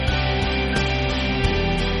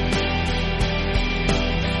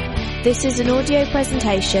This is an audio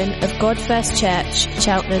presentation of God First Church,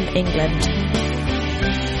 Cheltenham, England.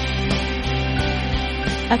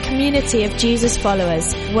 A community of Jesus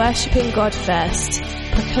followers, worshipping God first,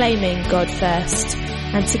 proclaiming God first,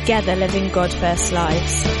 and together living God first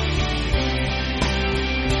lives.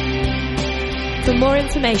 For more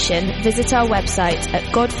information, visit our website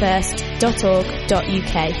at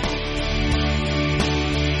godfirst.org.uk.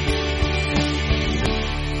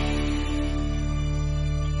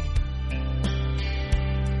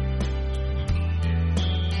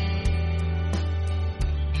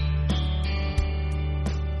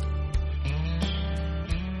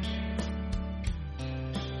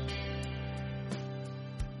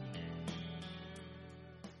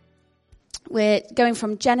 We're going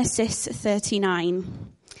from Genesis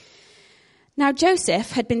 39. Now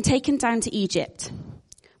Joseph had been taken down to Egypt.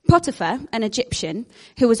 Potiphar, an Egyptian,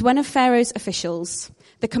 who was one of Pharaoh's officials,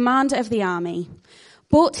 the commander of the army,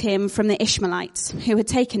 bought him from the Ishmaelites who had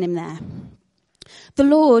taken him there. The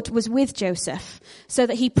Lord was with Joseph so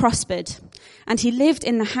that he prospered, and he lived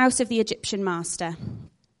in the house of the Egyptian master.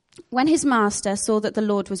 When his master saw that the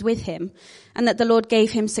Lord was with him, and that the Lord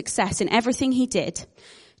gave him success in everything he did,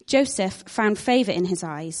 Joseph found favor in his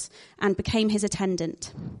eyes and became his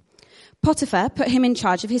attendant. Potiphar put him in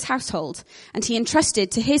charge of his household, and he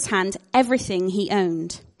entrusted to his hand everything he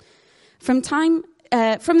owned. From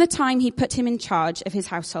the time he put him in charge of his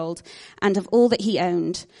household and of all that he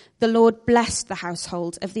owned, the Lord blessed the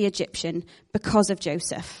household of the Egyptian because of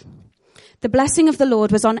Joseph. The blessing of the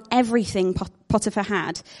Lord was on everything Potiphar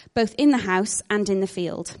had, both in the house and in the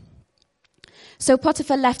field. So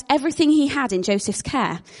Potiphar left everything he had in Joseph's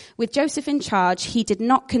care. With Joseph in charge, he did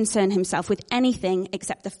not concern himself with anything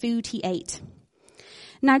except the food he ate.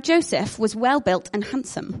 Now Joseph was well built and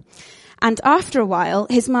handsome. And after a while,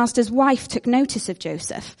 his master's wife took notice of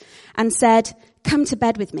Joseph and said, "Come to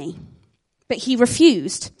bed with me." But he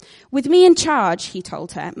refused. "With me in charge," he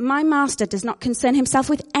told her, "my master does not concern himself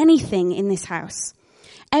with anything in this house.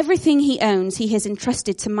 Everything he owns he has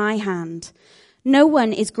entrusted to my hand. No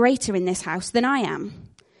one is greater in this house than I am.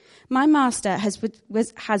 My master has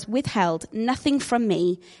withheld nothing from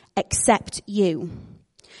me except you,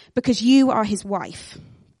 because you are his wife.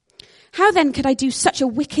 How then could I do such a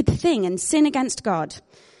wicked thing and sin against God?"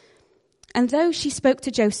 And though she spoke to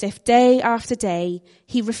Joseph day after day,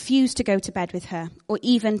 he refused to go to bed with her or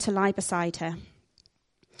even to lie beside her.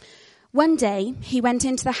 One day he went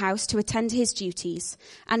into the house to attend to his duties,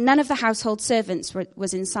 and none of the household servants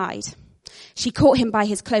was inside. She caught him by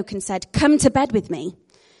his cloak and said, "Come to bed with me."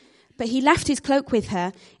 But he left his cloak with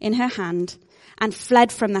her in her hand and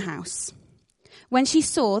fled from the house. When she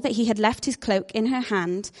saw that he had left his cloak in her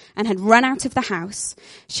hand and had run out of the house,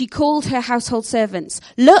 she called her household servants.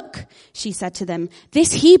 "Look," she said to them,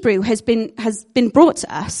 "this Hebrew has been brought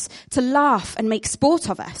to us to laugh and make sport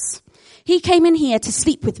of us. He came in here to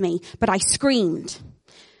sleep with me, but I screamed.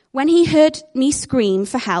 When he heard me scream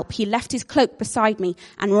for help, he left his cloak beside me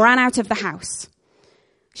and ran out of the house."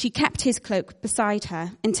 She kept his cloak beside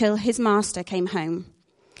her until his master came home.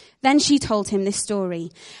 Then she told him this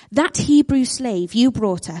story. "That Hebrew slave you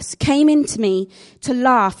brought us came in to me to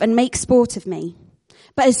laugh and make sport of me.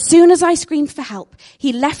 But as soon as I screamed for help,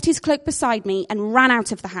 he left his cloak beside me and ran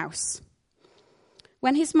out of the house."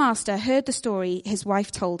 When his master heard the story his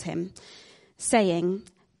wife told him, saying,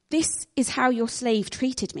 "This is how your slave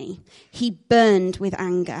treated me," he burned with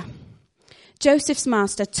anger. Joseph's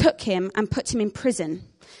master took him and put him in prison,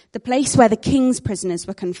 the place where the king's prisoners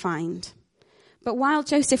were confined. But while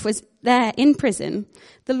Joseph was there in prison,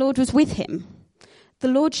 the Lord was with him. The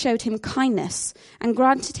Lord showed him kindness and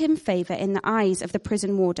granted him favor in the eyes of the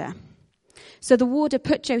prison warder. So the warder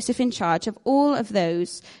put Joseph in charge of all of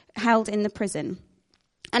those held in the prison,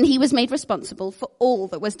 and he was made responsible for all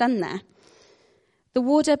that was done there. The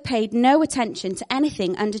warder paid no attention to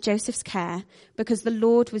anything under Joseph's care because the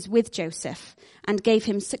Lord was with Joseph and gave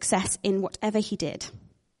him success in whatever he did.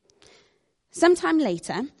 Sometime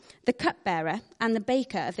later, the cupbearer and the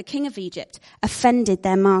baker of the king of Egypt offended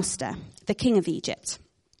their master, the king of Egypt.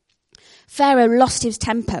 Pharaoh lost his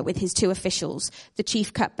temper with his two officials, the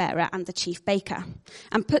chief cupbearer and the chief baker,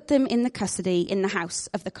 and put them in the custody in the house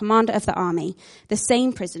of the commander of the army, the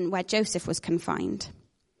same prison where Joseph was confined.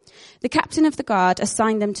 The captain of the guard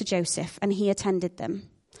assigned them to Joseph, and he attended them.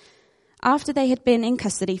 After they had been in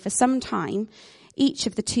custody for some time, each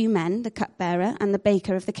of the two men, the cupbearer and the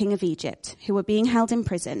baker of the king of Egypt, who were being held in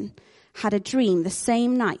prison, had a dream the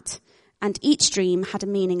same night, and each dream had a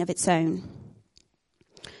meaning of its own.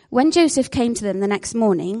 When Joseph came to them the next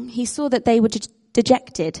morning, he saw that they were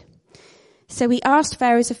dejected. So he asked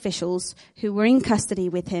Pharaoh's officials, who were in custody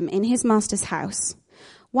with him in his master's house,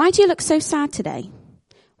 "Why do you look so sad today?"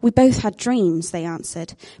 "We both had dreams," they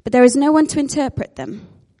answered, "but there is no one to interpret them."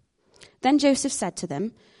 Then Joseph said to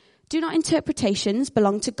them, "Do not interpretations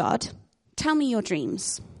belong to God? Tell me your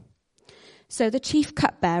dreams." So the chief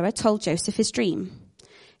cupbearer told Joseph his dream.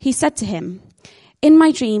 He said to him, "In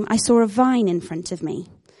my dream I saw a vine in front of me,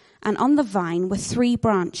 and on the vine were 3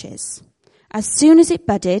 branches. As soon as it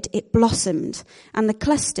budded, it blossomed, and the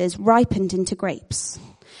clusters ripened into grapes.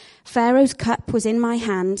 Pharaoh's cup was in my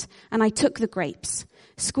hand, and I took the grapes,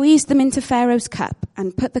 squeezed them into Pharaoh's cup,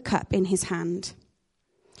 and put the cup in his hand."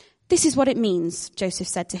 "This is what it means," Joseph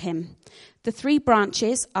said to him. "The 3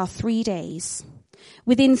 branches are 3 days.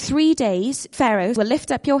 Within 3 days, Pharaoh will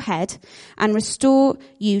lift up your head and restore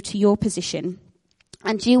you to your position,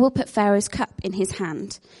 and you will put Pharaoh's cup in his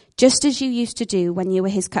hand, just as you used to do when you were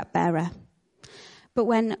his cupbearer. But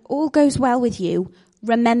when all goes well with you,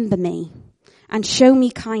 remember me and show me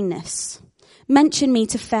kindness. Mention me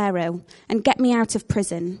to Pharaoh and get me out of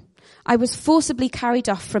prison. I was forcibly carried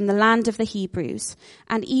off from the land of the Hebrews,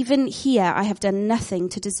 and even here I have done nothing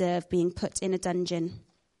to deserve being put in a dungeon."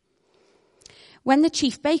 When the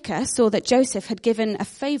chief baker saw that Joseph had given a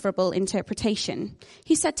favorable interpretation,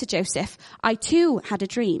 he said to Joseph, "I too had a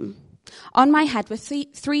dream. On my head were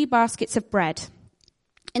 3 baskets of bread.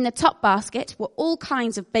 In the top basket were all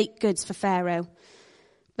kinds of baked goods for Pharaoh,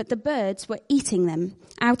 but the birds were eating them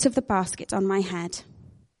out of the basket on my head."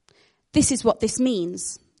 "This is what this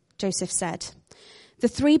means," Joseph said. "The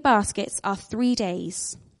 3 baskets are 3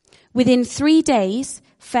 days. Within 3 days,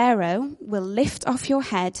 Pharaoh will lift off your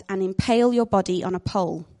head and impale your body on a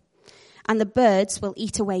pole, and the birds will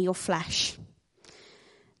eat away your flesh."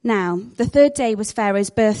 Now, the 3rd day was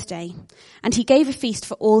Pharaoh's birthday, and he gave a feast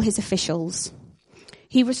for all his officials.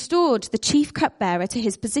 He restored the chief cupbearer to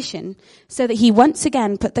his position so that he once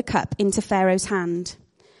again put the cup into Pharaoh's hand.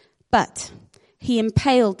 But he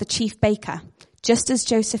impaled the chief baker, just as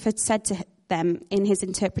Joseph had said to them in his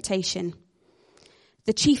interpretation.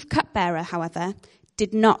 The chief cupbearer, however,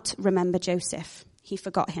 did not remember Joseph. He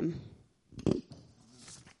forgot him.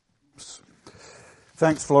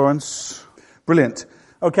 Thanks, Florence. Brilliant.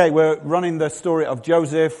 Okay, we're running the story of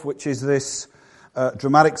Joseph, which is this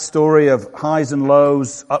dramatic story of highs and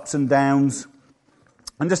lows, ups and downs.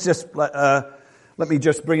 And let me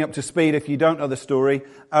just bring up to speed if you don't know the story.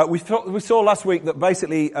 We saw last week that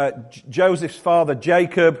basically Joseph's father,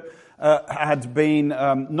 Jacob, had been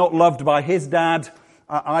not loved by his dad,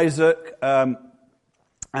 Isaac,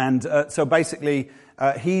 so basically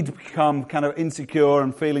he'd become kind of insecure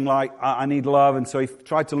and feeling like, I need love, and so he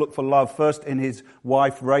tried to look for love first in his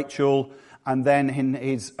wife Rachel, and then in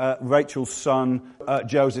his Rachel's son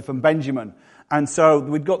Joseph and Benjamin. And so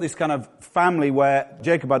we've got this kind of family where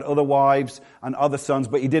Jacob had other wives and other sons,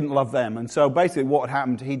 but he didn't love them. And so basically what had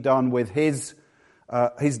happened, he'd done with his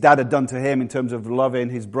dad had done to him in terms of loving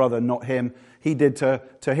his brother, not him. He did to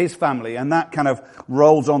his family, and that kind of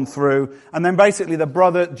rolls on through. And then basically the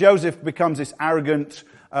brother, Joseph, becomes this arrogant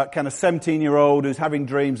kind of 17-year-old who's having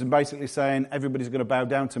dreams and basically saying, everybody's going to bow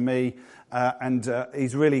down to me. And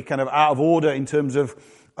he's really kind of out of order in terms of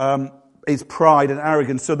his pride and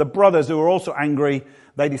arrogance. So the brothers, who are also angry,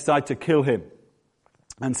 they decide to kill him.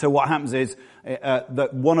 And so what happens is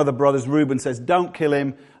that one of the brothers, Reuben, says, don't kill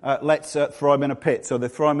him, let's throw him in a pit. So they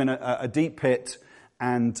throw him in a deep pit,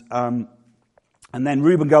 and then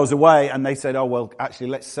Reuben goes away, and they said, oh, well, actually,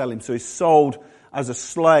 let's sell him. So he's sold as a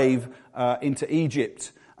slave into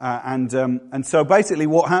Egypt. And so basically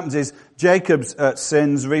what happens is Jacob's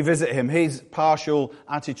sins revisit him. His partial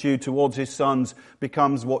attitude towards his sons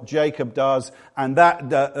becomes what Jacob does. And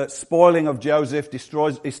that spoiling of Joseph is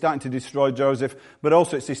starting to destroy Joseph. But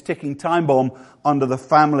also it's this ticking time bomb under the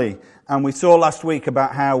family. And we saw last week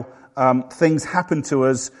about how things happen to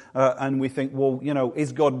us and we think, well, you know,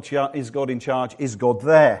 is God in charge? Is God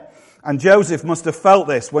there? And Joseph must have felt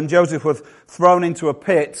this. When Joseph was thrown into a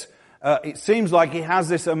pit, it seems like he has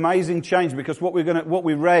this amazing change, because what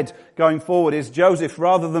we read going forward is Joseph,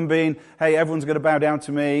 rather than being, hey, everyone's going to bow down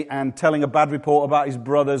to me, and telling a bad report about his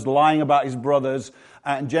brothers, lying about his brothers,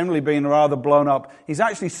 and generally being rather blown up, he's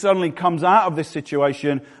actually suddenly comes out of this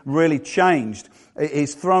situation really changed.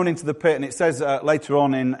 He's thrown into the pit, and it says later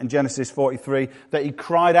on in Genesis 43 that he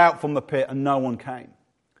cried out from the pit and no one came.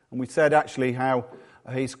 And we said actually how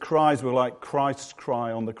his cries were like Christ's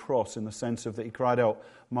cry on the cross, in the sense of that he cried out,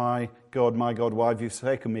 my God, why have you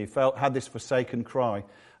forsaken me? Had this forsaken cry.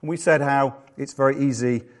 And we said how it's very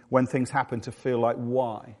easy when things happen to feel like,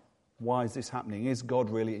 why? Why is this happening? Is God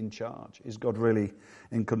really in charge? Is God really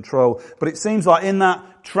in control? But it seems like in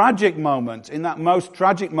that tragic moment, in that most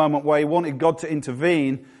tragic moment where he wanted God to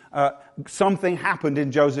intervene, something happened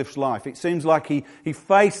in Joseph's life. It seems like he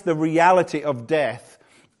faced the reality of death,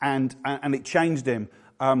 and it changed him.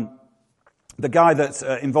 The guy that's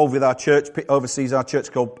involved with our church, oversees our church,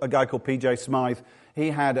 a guy called P.J. Smythe, he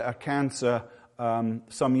had a cancer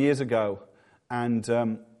some years ago, and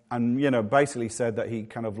basically said that he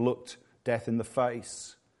kind of looked death in the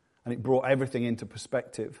face, and it brought everything into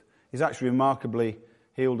perspective. He's actually remarkably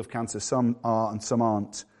healed of cancer. Some are and some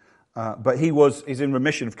aren't. But he's in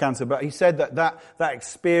remission of cancer. But he said that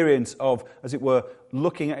experience of, as it were,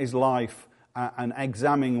 looking at his life and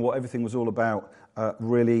examining what everything was all about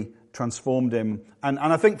really transformed him. And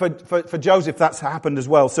I think for Joseph that's happened as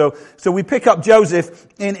well. So we pick up Joseph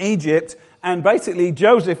in Egypt, and basically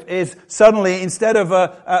Joseph is suddenly, instead of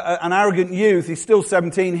an arrogant youth, he's still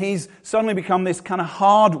 17, he's suddenly become this kind of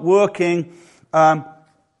hard-working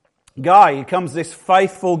guy. He becomes this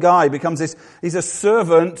faithful guy, he's a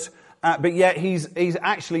servant, but yet he's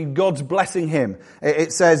actually, God's blessing him.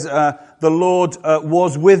 It says the Lord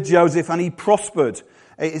was with Joseph and he prospered.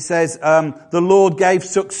 It says the Lord gave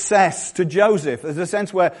success to Joseph. There's a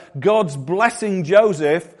sense where God's blessing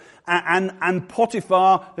Joseph, and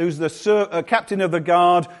Potiphar, who's the captain of the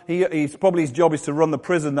guard, he's probably, his job is to run the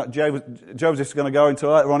prison that Joseph's going to go into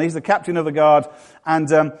later on. He's the captain of the guard,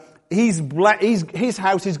 and his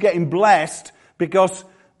house is getting blessed because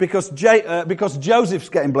Joseph's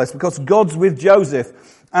getting blessed, because God's with Joseph.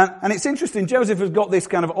 And it's interesting, Joseph has got this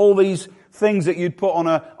kind of all these things that you'd put on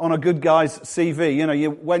a good guy's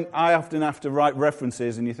CV. I often have to write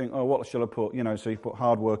references, and you think, oh, what shall I put? So you put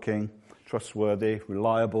hardworking, trustworthy,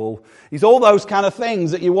 reliable. He's all those kind of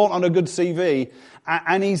things that you want on a good CV.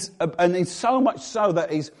 And he's so much so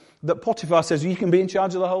that Potiphar says you can be in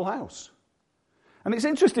charge of the whole house. And it's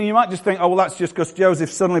interesting, you might just think, oh, well, that's just because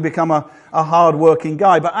Joseph's suddenly become a hard-working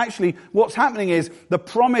guy. But actually, what's happening is the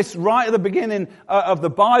promise right at the beginning of the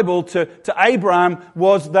Bible to Abraham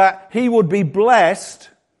was that he would be blessed,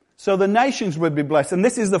 so the nations would be blessed. And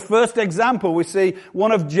this is the first example. We see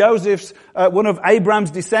one of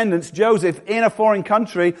Abraham's descendants, Joseph, in a foreign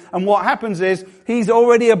country. And what happens is he's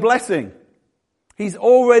already a blessing. He's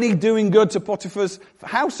already doing good to Potiphar's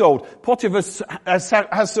household. Potiphar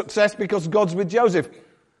has success because God's with Joseph.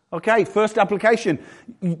 Okay, first application.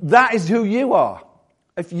 That is who you are.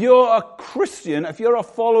 If you're a Christian, if you're a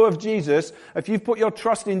follower of Jesus, if you've put your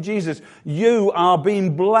trust in Jesus, you are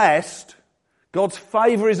being blessed. God's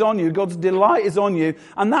favor is on you. God's delight is on you.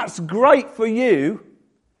 And that's great for you.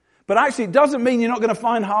 But actually, it doesn't mean you're not going to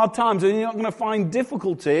find hard times, and you're not going to find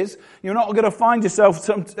difficulties. You're not going to find yourself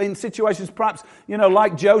in situations perhaps,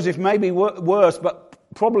 like Joseph, maybe worse, but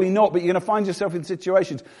probably not. But you're going to find yourself in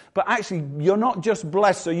situations. But actually, you're not just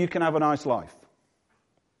blessed so you can have a nice life.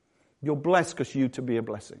 You're blessed because you to be a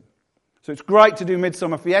blessing. So it's great to do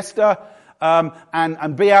Midsummer Fiesta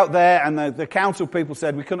and be out there. And the council people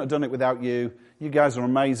said, we couldn't have done it without you. You guys are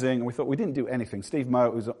amazing. And we thought, we didn't do anything. Steve Moe,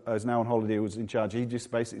 who's now on holiday, who was in charge, he just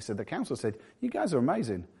basically said, the council said, you guys are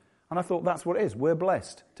amazing. And I thought, that's what it is. We're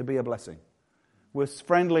blessed to be a blessing. We're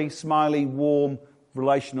friendly, smiley, warm,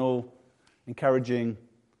 relational, encouraging,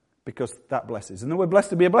 because that blesses. And then we're blessed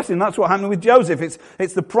to be a blessing. That's what happened with Joseph.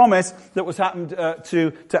 It's the promise that was happened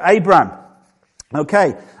to Abraham.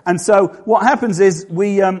 Okay. And so what happens is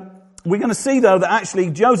we're going to see, though, that actually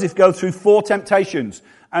Joseph goes through 4 temptations.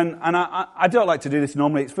 And I don't like to do this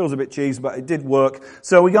normally. It feels a bit cheesy, but it did work.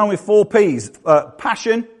 So we're going with 4 P's.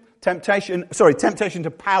 Passion, temptation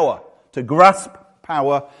to power, to grasp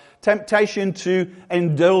power, temptation to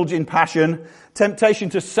indulge in passion, temptation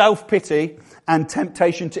to self-pity, and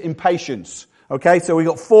temptation to impatience. Okay, so we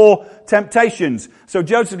got 4 temptations. So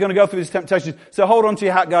Joseph's going to go through these temptations. So hold on to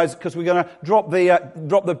your hat, guys, because we're going to drop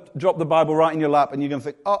the Bible right in your lap, and you're going to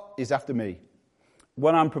think, oh, he's after me.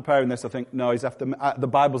 When I'm preparing this, I think, no, he's after me. The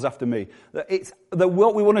Bible's after me.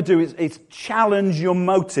 What we want to do is challenge your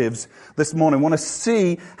motives this morning. We want to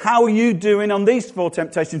see how are you doing on these 4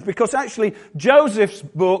 temptations, because actually Joseph's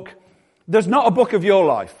book, there's not a book of your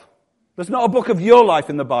life. There's not a book of your life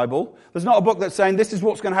in the Bible. There's not a book that's saying this is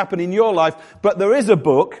what's going to happen in your life. But there is a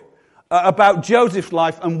book about Joseph's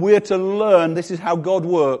life, and we're to learn this is how God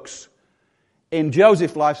works in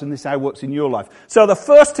Joseph's life, and this is how it works in your life. So the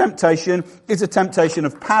first temptation is a temptation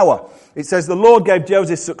of power. It says the Lord gave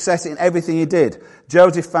Joseph success in everything he did.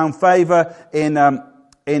 Joseph found favor in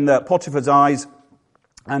Potiphar's eyes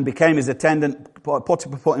and became his attendant.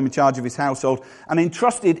 Potiphar put him in charge of his household and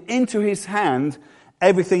entrusted into his hand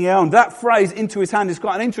everything he owned. That phrase, into his hand, is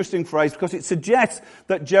quite an interesting phrase because it suggests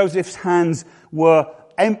that Joseph's hands were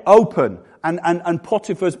open and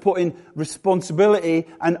Potiphar's putting responsibility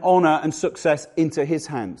and honor and success into his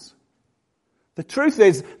hands. The truth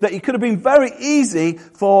is that it could have been very easy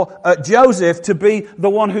for Joseph to be the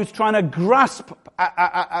one who's trying to grasp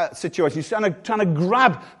a situation. He's trying to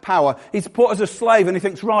grab power. He's put as a slave and he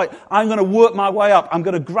thinks, right, I'm going to work my way up. I'm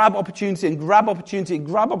going to grab opportunity and grab opportunity and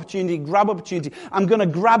grab opportunity and grab opportunity. I'm going to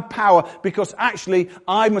grab power because actually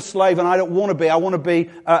I'm a slave and I don't want to be. I want to be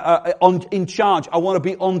in charge. I want to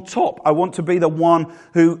be on top. I want to be the one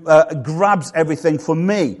who grabs everything for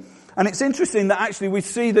me. And it's interesting that actually we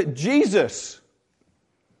see that Jesus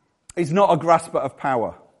is not a grasper of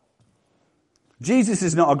power. Jesus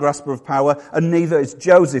is not a grasper of power, and neither is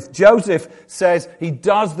Joseph. Joseph says he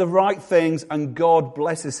does the right things and God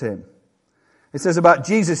blesses him. It says about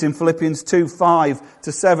Jesus in Philippians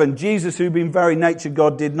 2:5-7, Jesus, who being very nature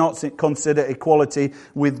God, did not consider equality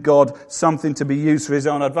with God something to be used for his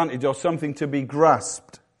own advantage or something to be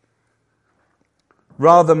grasped.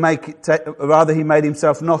 Rather, he made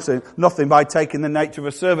himself nothing by taking the nature of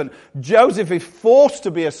a servant. Joseph is forced to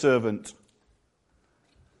be a servant,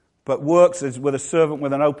 but works as with a servant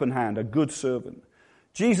with an open hand, a good servant.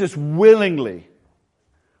 Jesus willingly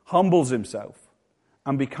humbles himself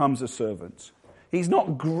and becomes a servant. He's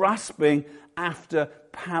not grasping after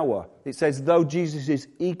power. It says, though Jesus is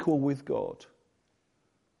equal with God,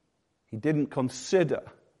 he didn't consider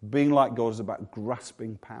being like God as about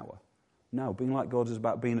grasping power. No, being like God is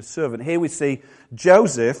about being a servant. Here we see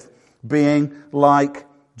Joseph being like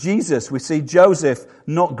Jesus. We see Joseph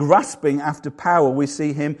not grasping after power. We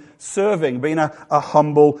see him serving, being a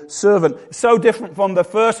humble servant. So different from the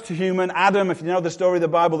first human, Adam. If you know the story of the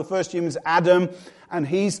Bible, the first human is Adam, and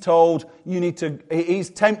he's told, he's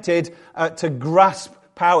tempted to grasp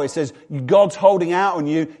power. It says, God's holding out on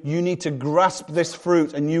you. You need to grasp this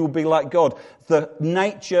fruit and you will be like God. The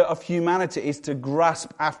nature of humanity is to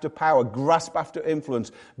grasp after power, grasp after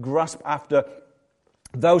influence, grasp after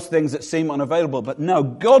those things that seem unavailable. But no,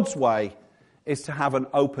 God's way is to have an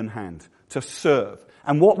open hand, to serve.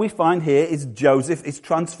 And what we find here is Joseph is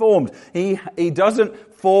transformed. He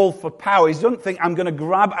doesn't fall for power. He doesn't think, I'm going to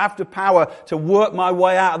grab after power to work my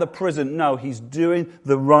way out of the prison. No, he's doing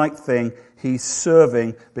the right thing. He's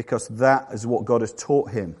serving because that is what God has taught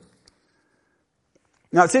him.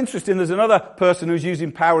 Now it's interesting, there's another person who's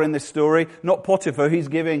using power in this story, not Potiphar. He's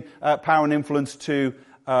giving power and influence to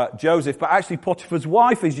Joseph, but actually Potiphar's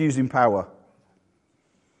wife is using power.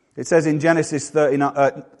 It says in Genesis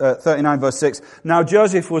 39 verse 6, now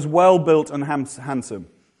Joseph was well built and handsome.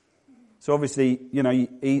 So obviously, you know,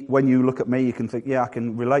 when you look at me, you can think, yeah, I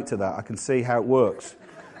can relate to that. I can see how it works.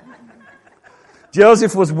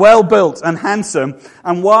 Joseph was well built and handsome,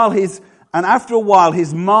 and after a while,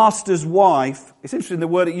 his master's wife, it's interesting the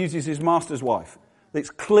word it uses is master's wife. It's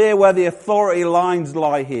clear where the authority lines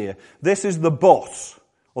lie here. This is the boss,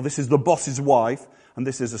 or this is the boss's wife, and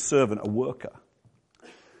this is a servant, a worker.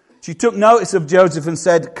 She took notice of Joseph and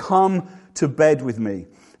said, come to bed with me.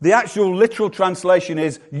 The actual literal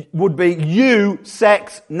translation would be, you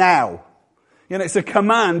sex now. You know, it's a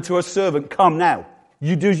command to a servant, come now.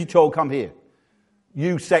 You do as you're told, come here.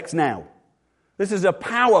 You sex now. This is a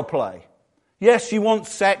power play. Yes, she wants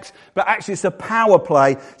sex, but actually it's a power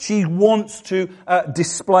play. She wants to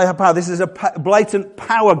display her power. This is a blatant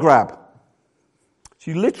power grab.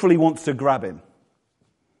 She literally wants to grab him.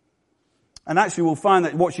 And actually we'll find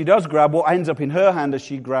that what she does grab, what ends up in her hand as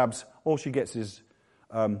she grabs, all she gets is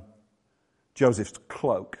Joseph's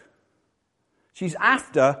cloak. She's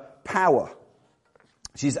after power.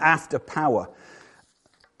 She's after power.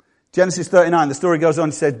 Genesis 39, the story goes on,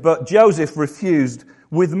 he says, but Joseph refused.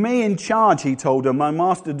 With me in charge, he told her, my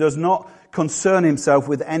master does not concern himself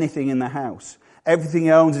with anything in the house. Everything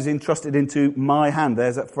he owns is entrusted into my hand.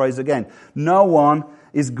 There's that phrase again. No one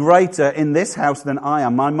is greater in this house than I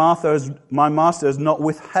am. My master has not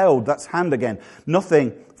withheld, that's hand again,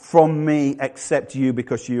 nothing from me except you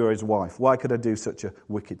because you are his wife. Why could I do such a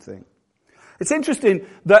wicked thing? It's interesting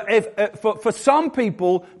that for some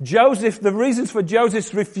people, the reasons for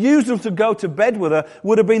Joseph's refusal to go to bed with her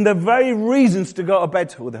would have been the very reasons to go to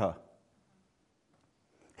bed with her.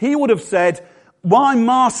 He would have said, my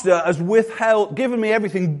master has given me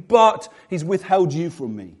everything, but he's withheld you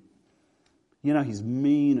from me. You know, he's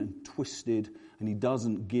mean and twisted and he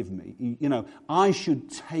doesn't give me. You know, I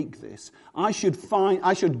should take this. I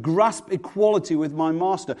should grasp equality with my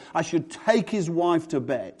master. I should take his wife to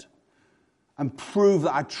bed and prove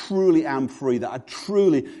that I truly am free, that I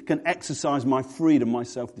truly can exercise my freedom, my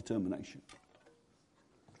self-determination.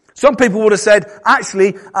 Some people would have said,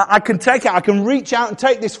 actually, I can take it, I can reach out and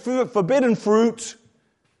take this forbidden fruit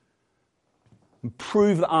and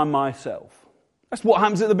prove that I'm myself. That's what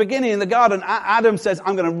happens at the beginning in the garden. Adam says,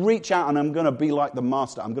 I'm going to reach out and I'm going to be like the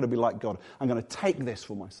master. I'm going to be like God. I'm going to take this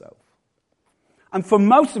for myself. And for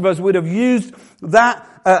most of us, we'd have used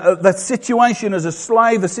that situation as a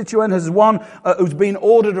slave, the situation as one who's been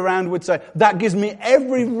ordered around, would say, that gives me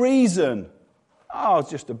every reason. Oh, I was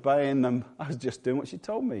just obeying them. I was just doing what she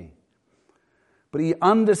told me. But he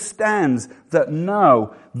understands that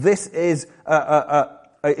no, this is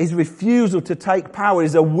his refusal to take power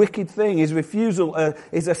is a wicked thing. His refusal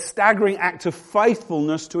is a staggering act of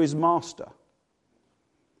faithfulness to his master.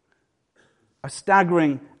 A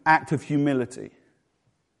staggering act of humility.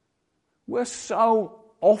 We're so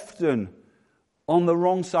often on the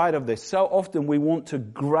wrong side of this. So often we want to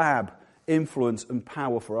grab influence and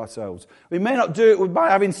power for ourselves. We may not do it by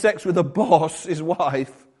having sex with a boss, his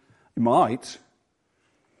wife. We might.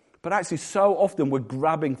 But actually so often we're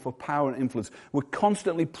grabbing for power and influence. We're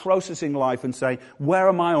constantly processing life and saying, where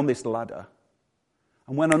am I on this ladder?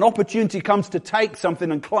 And when an opportunity comes to take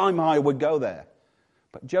something and climb higher, we go there.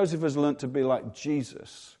 But Joseph has learnt to be like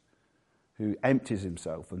Jesus, who empties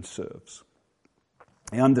himself and serves.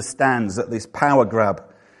 He understands that this power grab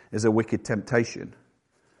is a wicked temptation.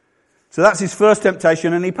 So that's his first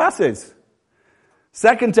temptation, and he passes.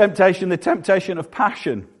 Second temptation, the temptation of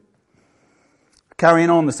passion. Carrying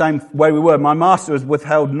on the same way we were. My master has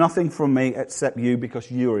withheld nothing from me except you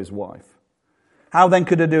because you are his wife. How then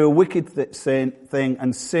could I do a wicked thing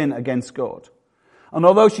and sin against God? And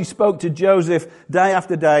although she spoke to Joseph day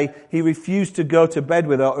after day, he refused to go to bed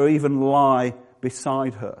with her or even lie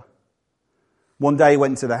beside her. One day he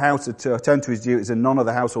went into the house to attend to his duties and none of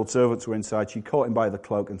the household servants were inside. She caught him by the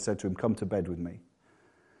cloak and said to him, come to bed with me.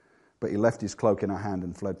 But he left his cloak in her hand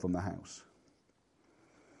and fled from the house.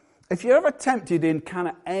 If you're ever tempted in kind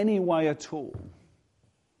of any way at all,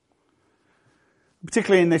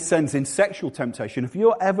 particularly in this sense, in sexual temptation, if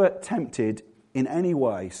you're ever tempted in any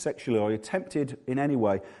way, sexually, or you're tempted in any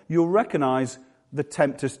way, you'll recognize the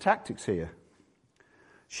tempter's tactics here.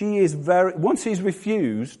 Once he's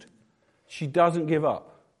refused, she doesn't give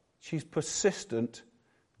up. She's persistent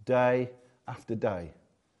day after day.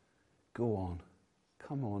 Go on.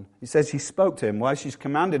 Come on. He says she spoke to him. While she's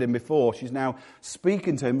commanded him before, she's now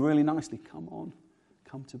speaking to him really nicely. Come on.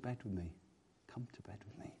 Come to bed with me. Come to bed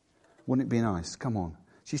with me. Wouldn't it be nice? Come on.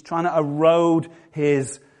 She's trying to erode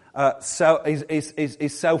his willpower.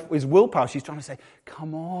 She's trying to say,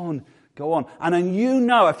 come on. Go on. And then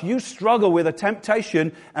if you struggle with a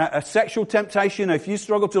temptation, a sexual temptation, if you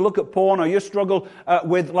struggle to look at porn, or you struggle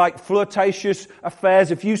with like flirtatious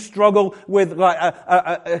affairs, if you struggle with like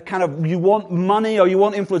a kind of, you want money or you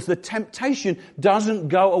want influence, the temptation doesn't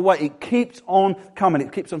go away. It keeps on coming.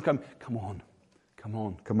 It keeps on coming. Come on. Come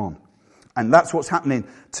on. Come on. And that's what's happening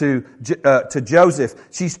to Joseph.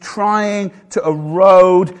 She's trying to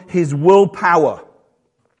erode his willpower.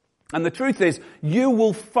 And the truth is, you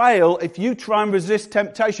will fail if you try and resist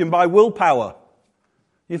temptation by willpower.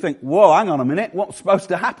 You think, whoa, hang on a minute, what's supposed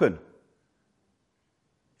to happen?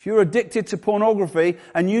 If you're addicted to pornography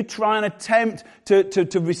and you try and attempt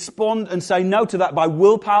to respond and say no to that by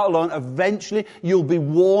willpower alone, eventually you'll be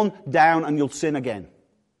worn down and you'll sin again.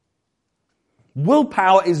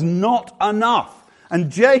 Willpower is not enough. And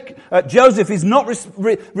Joseph is not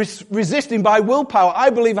resisting by willpower. I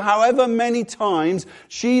believe however many times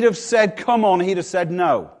she'd have said, come on, he'd have said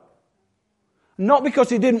no. Not because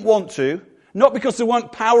he didn't want to, not because there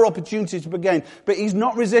weren't power opportunities to begin, but he's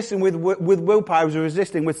not resisting with willpower, he's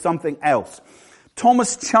resisting with something else.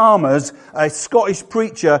 Thomas Chalmers, a Scottish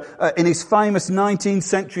preacher, in his famous 19th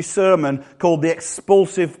century sermon called The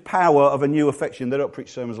Expulsive Power of a New Affection. They don't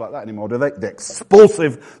preach sermons like that anymore, do they? The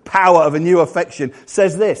Expulsive Power of a New Affection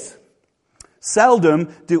says this: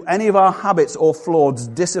 seldom do any of our habits or flaws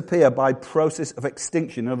disappear by process of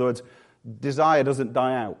extinction. In other words, desire doesn't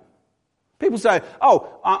die out. People say,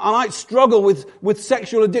 oh, I might struggle with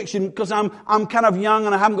sexual addiction because I'm kind of young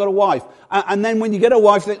and I haven't got a wife. And then when you get a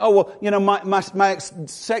wife, you think, oh, well, my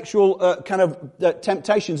sexual kind of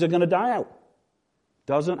temptations are going to die out.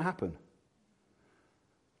 Doesn't happen.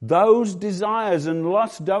 Those desires and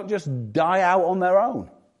lusts don't just die out on their own.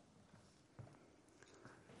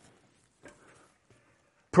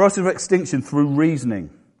 Process of extinction through reasoning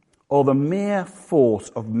or the mere force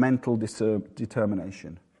of mental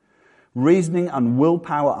determination. Reasoning and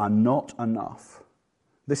willpower are not enough.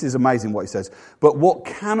 This is amazing what he says. But what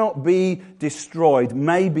cannot be destroyed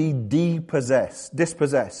may be dispossessed.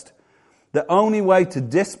 The only way to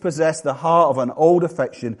dispossess the heart of an old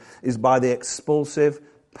affection is by the expulsive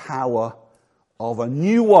power of a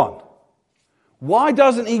new one. Why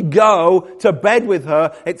doesn't he go to bed with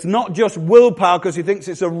her? It's not just willpower because he thinks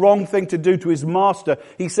it's a wrong thing to do to his master.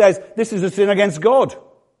 He says, this is a sin against God.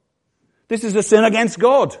 This is a sin against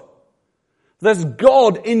God. There's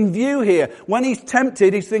God in view here. When he's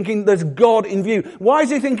tempted, he's thinking there's God in view. Why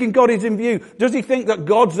is he thinking God is in view? Does he think that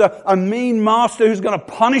God's a mean master who's going to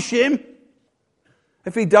punish him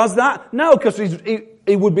if he does that? No, because that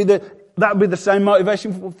would be the same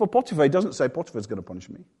motivation for Potiphar. He doesn't say Potiphar's going to punish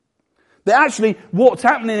me. But actually, what's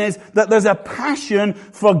happening is that there's a passion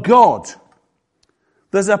for God.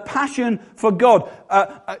 There's a passion for God.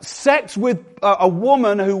 Sex with a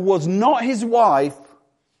woman who was not his wife,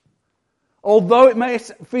 although it may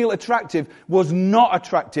feel attractive, was not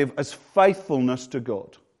attractive as faithfulness to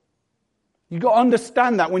God. You've got to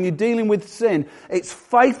understand that when you're dealing with sin, it's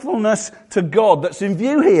faithfulness to God that's in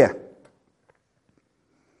view here.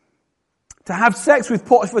 To have sex with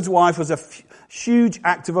Potiphar's wife was a huge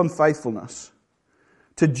act of unfaithfulness.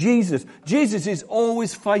 To Jesus, Jesus is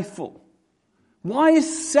always faithful. Why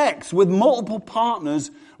is sex with multiple partners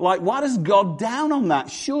why does God down on that?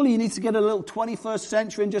 Surely you need to get a little 21st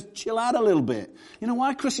century and just chill out a little bit. You know,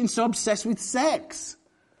 why are Christians so obsessed with sex?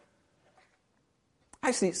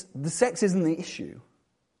 Actually, the sex isn't the issue.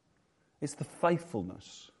 It's the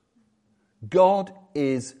faithfulness. God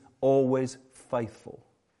is always faithful.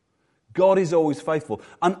 God is always faithful.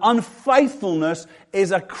 And unfaithfulness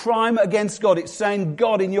is a crime against God. It's saying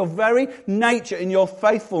God, in your very nature, in your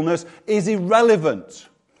faithfulness, is irrelevant.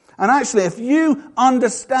 And actually, if you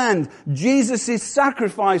understand Jesus'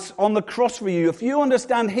 sacrifice on the cross for you, if you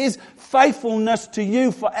understand his faithfulness to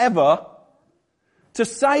you forever, to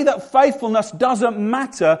say that faithfulness doesn't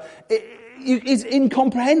matter is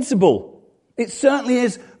incomprehensible. It certainly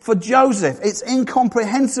is for Joseph. It's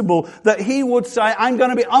incomprehensible that he would say, I'm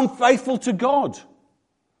going to be unfaithful to God.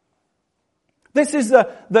 This is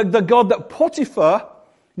the God that Potiphar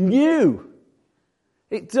knew.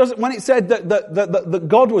 It doesn't. When it said that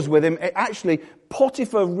God was with him,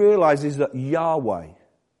 Potiphar realizes that Yahweh,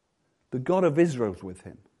 the God of Israel, is with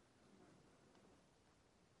him.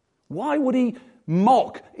 Why would he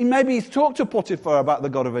mock? Maybe he's talked to Potiphar about the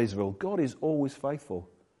God of Israel. God is always faithful.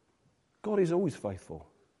 God is always faithful.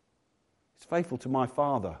 He's faithful to my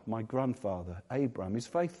father, my grandfather, Abraham. He's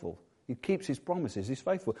faithful. He keeps his promises. He's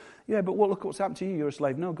faithful. Yeah, but look what's happened to you. You're a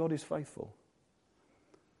slave. No, God is faithful.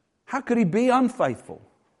 How could he be unfaithful?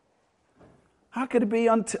 How could he be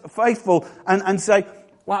unfaithful and say,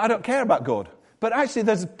 well, I don't care about God? But actually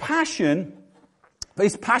there's passion.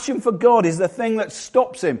 His passion for God is the thing that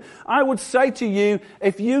stops him. I would say to you,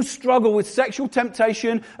 if you struggle with sexual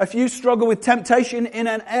temptation, if you struggle with temptation in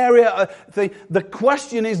an area, the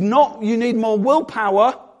question is not you need more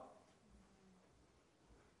willpower.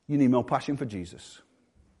 You need more passion for Jesus.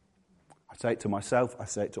 I say it to myself, I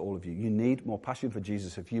say it to all of you. You need more passion for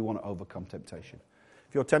Jesus if you want to overcome temptation.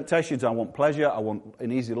 If your temptations, I want pleasure, I want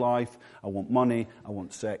an easy life, I want money, I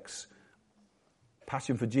want sex.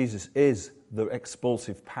 Passion for Jesus is the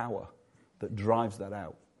expulsive power that drives that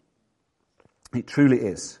out. It truly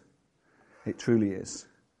is. It truly is.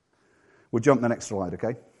 We'll jump to the next slide,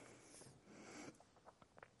 okay?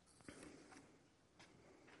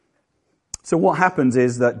 So what happens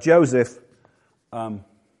is that Joseph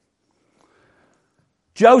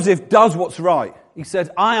does what's right. He says,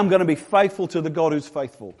 I am going to be faithful to the God who's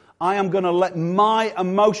faithful. I am going to let my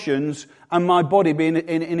emotions and my body be in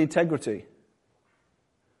integrity.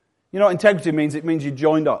 You know what integrity means? It means you're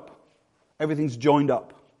joined up. Everything's joined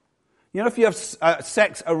up. You know, if you have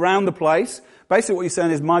sex around the place, basically what you're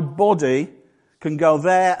saying is my body can go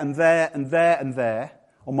there and there and there and there,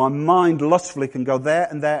 or my mind lustfully can go there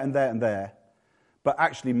and there and there and there, but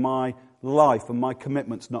actually my life and my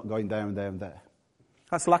commitment's not going there and there and there.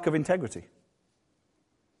 That's lack of integrity.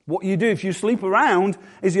 What you do if you sleep around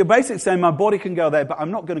is you're basically saying my body can go there, but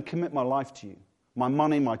I'm not going to commit my life to you. My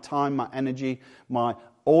money, my time, my energy,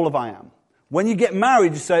 all of I am. When you get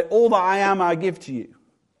married, you say, all that I am, I give to you.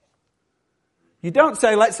 You don't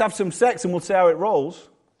say, let's have some sex and we'll see how it rolls.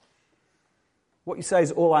 What you say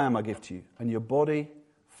is, all I am, I give to you. And your body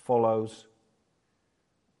follows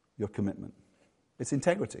your commitment. It's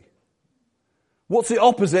integrity. What's the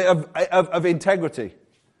opposite of integrity?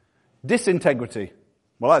 Disintegrity.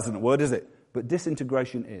 Well, that isn't a word, is it? But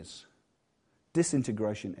disintegration is.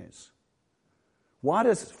 Disintegration is. Why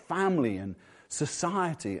does family and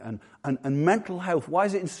society and mental health, why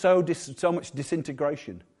is it in so much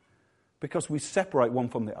disintegration? Because we separate one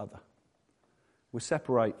from the other. We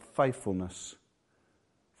separate faithfulness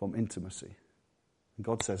from intimacy. And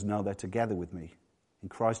God says, no, they're together with me. In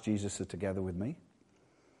Christ Jesus, they're together with me.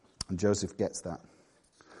 And Joseph gets that.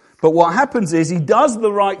 But what happens is he does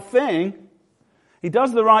the right thing. He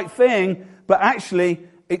does the right thing, but actually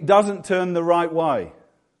it doesn't turn the right way.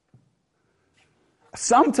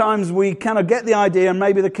 sometimes we kind of get the idea, and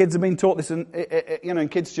maybe the kids have been taught this in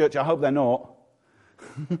kids' church. I hope they're not.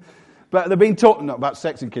 But they've been taught not about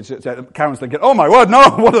sex in kids' church. Karen's thinking, oh my word, no,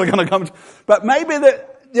 what are they going to come to? But maybe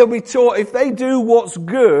they'll be taught if they do what's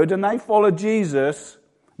good and they follow Jesus,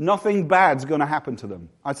 nothing bad's going to happen to them.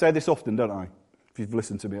 I say this often, don't I? If you've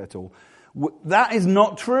listened to me at all. That is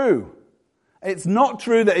not true. It's not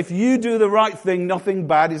true that if you do the right thing, nothing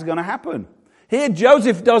bad is going to happen. Here,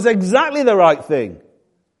 Joseph does exactly the right thing.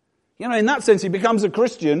 In that sense, he becomes a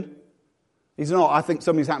Christian. He's not, I think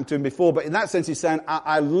something's happened to him before, but in that sense, he's saying,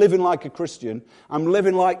 I'm living like a Christian. I'm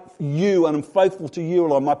living like you, and I'm faithful to you,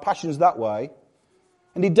 Lord. My passion's that way.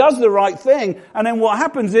 And he does the right thing, and then what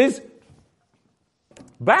happens is,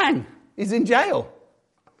 bang, he's in jail.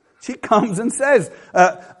 She comes and says,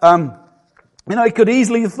 he could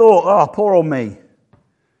easily have thought, oh, poor old me.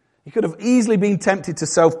 He could have easily been tempted to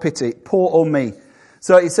self-pity. Poor old me.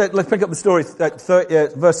 So he said, let's pick up the story,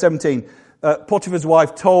 verse 17. Potiphar's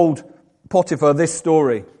wife told Potiphar this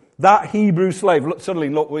story. That Hebrew slave, suddenly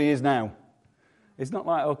look where he is now. It's not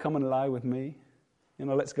like, oh, come and lie with me.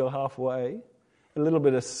 Let's go halfway. A little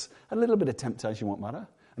bit of temptation won't matter.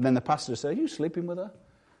 And then the pastor said, are you sleeping with her?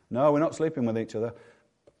 No, we're not sleeping with each other.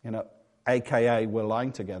 AKA, we're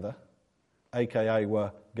lying together. AKA,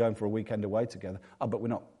 we're going for a weekend away together. Oh, but we're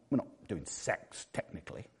not doing sex,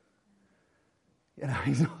 technically.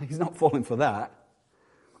 He's not falling for that.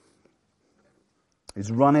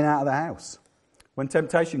 He's running out of the house. When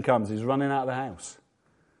temptation comes, he's running out of the house.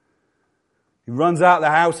 He runs out of the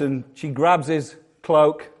house and she grabs his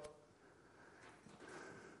cloak.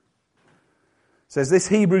 Says, this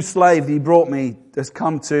Hebrew slave he brought me has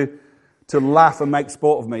come to laugh and make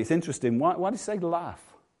sport of me. It's interesting. Why did he say laugh?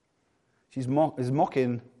 He's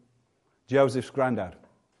mocking Joseph's granddad.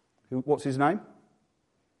 What's his name?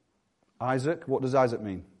 Isaac. What does Isaac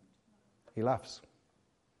mean? He laughs.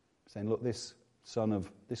 Saying, look, this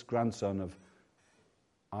grandson of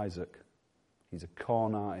Isaac, he's a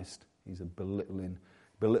con artist. He's a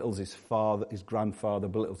belittles his father, his grandfather,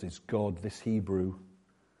 belittles his God, this Hebrew.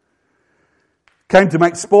 Came to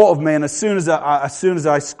make sport of me, and as soon as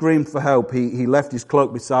I screamed for help, he left his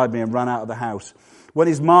cloak beside me and ran out of the house. When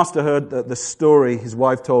his master heard the story, his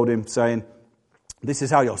wife told him, saying, this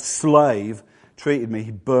is how your slave treated me.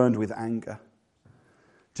 He burned with anger.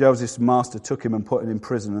 Joseph's master took him and put him in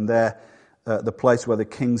prison, and there, the place where the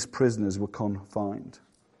king's prisoners were confined.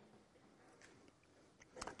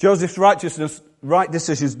 Joseph's right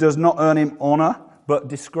decisions does not earn him honor, but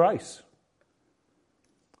disgrace.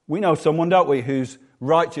 We know someone, don't we, whose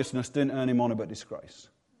righteousness didn't earn him honor, but disgrace.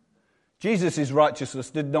 Jesus' righteousness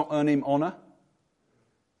did not earn him honor.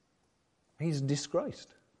 He's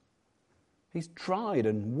disgraced. He's tried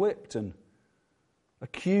and whipped and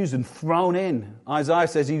accused and thrown in. Isaiah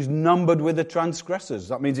says he's numbered with the transgressors.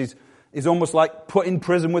 That means he's almost like put in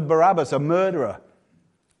prison with Barabbas, a murderer.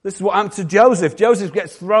 This is what happened to Joseph. Joseph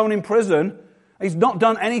gets thrown in prison. He's not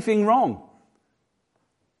done anything wrong.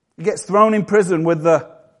 He gets thrown in prison with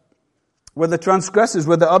the transgressors,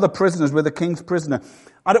 with the other prisoners, with the king's prisoner.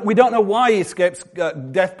 We don't know why he escapes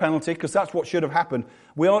death penalty, because that's what should have happened.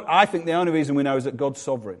 I think the only reason we know is that God's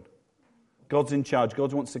sovereign. God's in charge.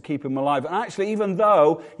 God wants to keep him alive. And actually, even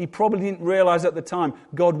though he probably didn't realize at the time,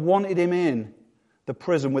 God wanted him in the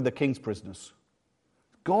prison with the king's prisoners.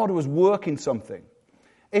 God was working something.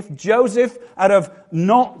 If Joseph had have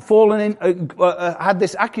not fallen in, had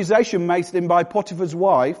this accusation made to him by Potiphar's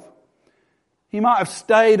wife, he might have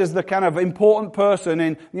stayed as the kind of important person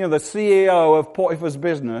in, the CEO of Potiphar's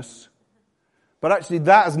business. But actually,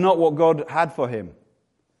 that is not what God had for him.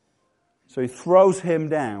 So he throws him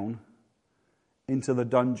down into the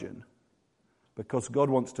dungeon because God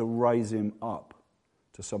wants to raise him up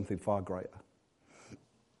to something far greater.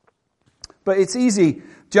 But it's easy.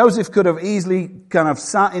 Joseph could have easily kind of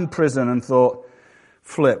sat in prison and thought,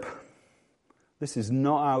 flip. This is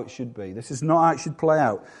not how it should be. This is not how it should play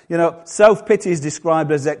out. Self-pity is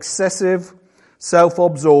described as excessive,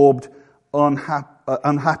 self-absorbed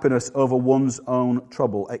unhappiness over one's own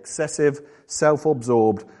trouble. Excessive,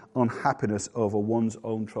 self-absorbed unhappiness over one's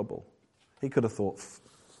own trouble. He could have thought,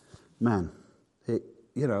 man,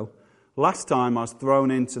 last time I was thrown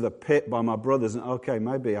into the pit by my brothers, and okay,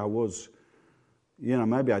 maybe I was,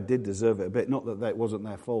 maybe I did deserve it a bit. Not that it wasn't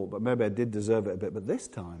their fault, but maybe I did deserve it a bit. But this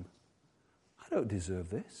time, I don't deserve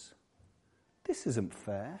this. This isn't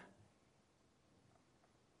fair.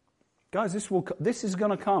 Guys, this is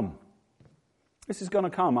going to come. This is going to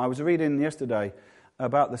come. I was reading yesterday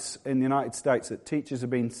about this in the United States that teachers have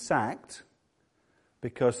been sacked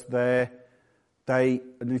because they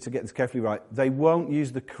need to get this carefully right. They won't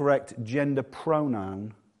use the correct gender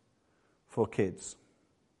pronoun for kids.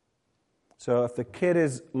 So if the kid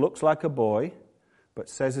looks like a boy, but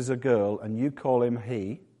says he's a girl, and you call him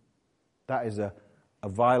he, that is a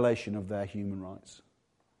violation of their human rights.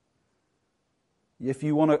 If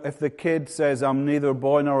the kid says, I'm neither a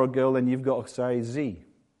boy nor a girl, then you've got to say Z,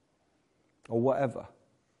 or whatever.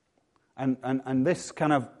 And this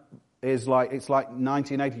kind of is like, it's like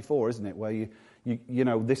 1984, isn't it? Where you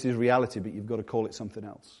know, this is reality, but you've got to call it something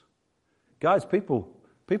else. Guys, people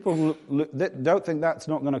don't think that's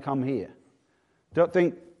not going to come here. Don't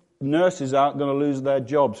think nurses aren't going to lose their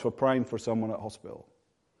jobs for praying for someone at hospital.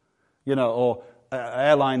 You know, or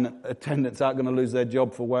airline attendants aren't going to lose their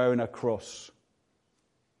job for wearing a cross.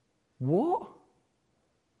 What?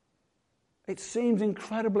 It seems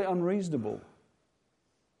incredibly unreasonable.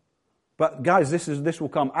 But guys, this will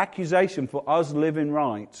come. Accusation for us living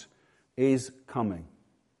right is coming.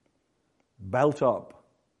 Belt up.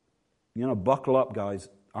 You know, buckle up, guys.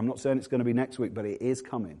 I'm not saying it's going to be next week, but it is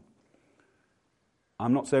coming.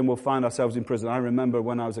 I'm not saying we'll find ourselves in prison. I remember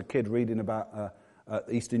when I was a kid reading about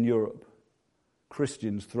Eastern Europe,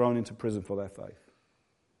 Christians thrown into prison for their faith.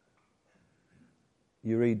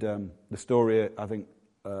 You read the story, I think,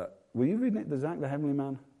 were you reading it, Zach, the Heavenly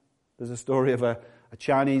Man? There's a story of a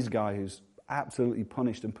Chinese guy who's absolutely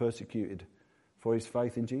punished and persecuted for his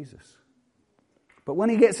faith in Jesus. But when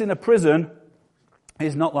he gets into prison,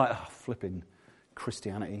 he's not like, flipping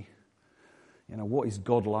Christianity. You know, what is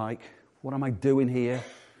God like? What am I doing here?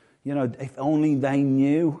 You know, if only they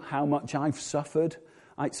knew how much I've suffered.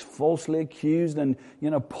 It's falsely accused and,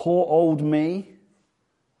 you know, poor old me.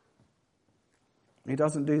 He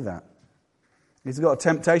doesn't do that. He's got a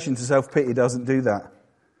temptation to self-pity. He doesn't do that.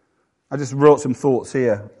 I just wrote some thoughts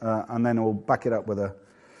here, and then we'll back it up with a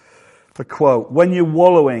quote. When you're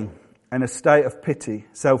wallowing in a state of pity,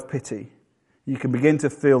 self-pity, you can begin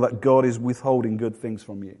to feel that God is withholding good things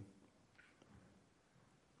from you.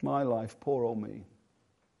 My life, poor old me.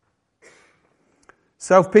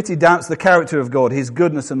 Self-pity doubts the character of God, His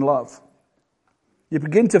goodness and love. You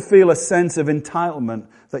begin to feel a sense of entitlement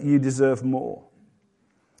that you deserve more.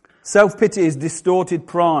 Self-pity is distorted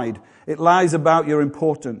pride. It lies about your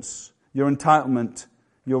importance, your entitlement,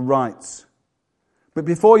 your rights. But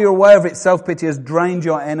before you're aware of it, self-pity has drained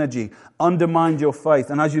your energy, undermined your faith,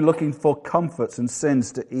 and as you're looking for comforts and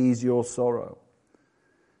sins to ease your sorrow.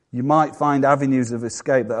 You might find avenues of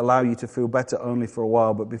escape that allow you to feel better only for a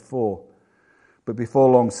while, but before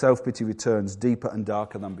long, self-pity returns deeper and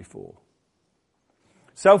darker than before.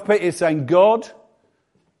 Self-pity is saying, God,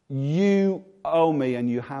 you owe me and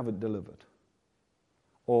you haven't delivered.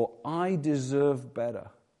 Or I deserve better.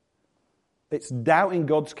 It's doubting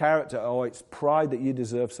God's character, or it's pride that you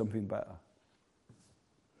deserve something better.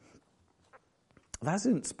 That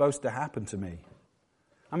isn't supposed to happen to me.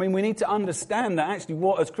 I mean, we need to understand that actually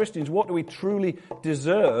as Christians, what do we truly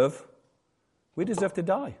deserve? We deserve to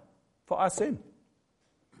die for our sin.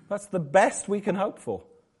 That's the best we can hope for.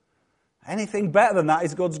 Anything better than that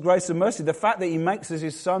is God's grace and mercy. The fact that He makes us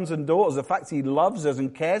His sons and daughters, the fact He loves us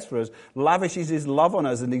and cares for us, lavishes His love on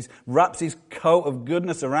us, and He wraps His coat of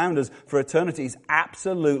goodness around us for eternity is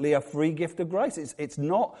absolutely a free gift of grace. It's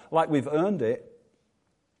not like we've earned it.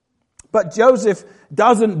 But Joseph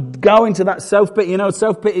doesn't go into that self-pity. You know,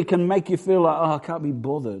 self-pity can make you feel like, I can't be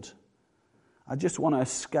bothered. I just want to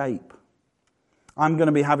escape. I'm going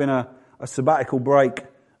to be having a sabbatical break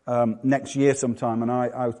next year sometime, and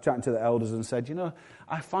I was chatting to the elders and said, you know,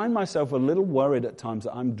 I find myself a little worried at times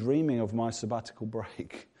that I'm dreaming of my sabbatical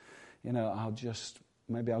break. You know,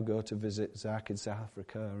 maybe I'll go to visit Zach in South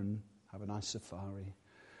Africa and have a nice safari.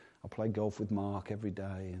 I'll play golf with Mark every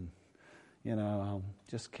day, and you know, I'll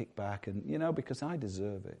just kick back and, you know, because I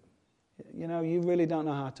deserve it. You know, you really don't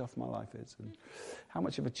know how tough my life is and how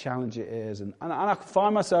much of a challenge it is. And I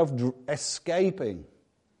find myself escaping.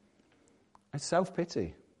 It's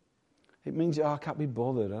self-pity. It means, I can't be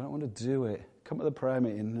bothered. I don't want to do it. Come to the prayer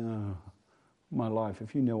meeting. No, my life,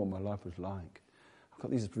 if you know what my life was like. I've got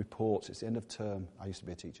these reports. It's the end of term. I used to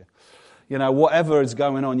be a teacher. You know, whatever is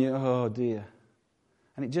going on, oh dear.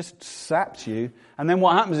 And it just saps you. And then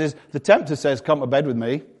what happens is the tempter says, come to bed with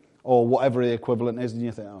me, or whatever the equivalent is, and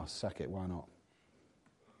you think, sack it, why not?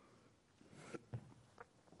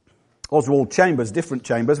 Oswald Chambers, different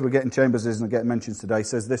Chambers, we're getting Chambers isn't getting mentions today,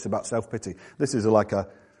 says this about self-pity. This is like a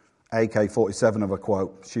AK-47 of a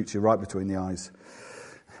quote, shoots you right between the eyes.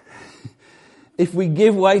 If we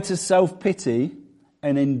give way to self-pity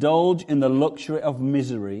and indulge in the luxury of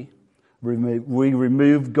misery, we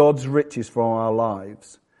remove God's riches from our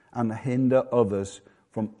lives and hinder others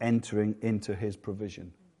from entering into His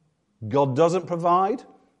provision. God doesn't provide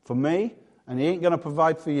for me, and He ain't going to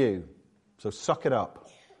provide for you. So suck it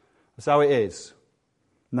up. That's how it is.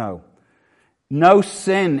 No. No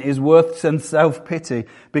sin is worse than self-pity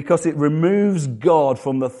because it removes God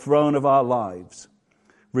from the throne of our lives,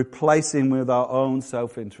 replacing with our own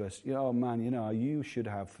self-interest. Oh man, you should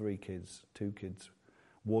have 3 kids, 2 kids,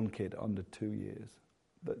 1 kid under 2 years.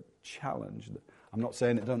 The challenge. I'm not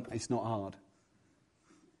saying it's not hard.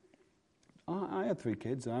 I had 3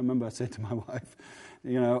 kids. I remember I said to my wife,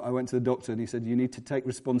 I went to the doctor and he said, you need to take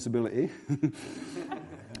responsibility.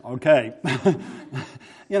 Okay.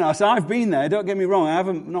 So I've been there. Don't get me wrong. I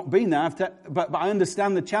haven't not been there. But I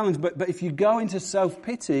understand the challenge. But if you go into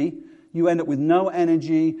self-pity, you end up with no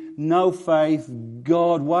energy, no faith.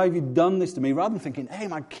 God, why have you done this to me? Rather than thinking, hey,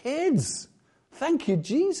 my kids, thank you,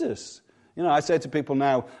 Jesus. I say to people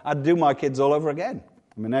now, I'd do my kids all over again.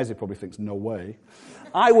 Ezzy probably thinks, no way.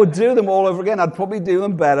 I would do them all over again. I'd probably do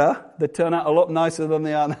them better. They turn out a lot nicer than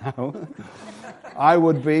they are now. I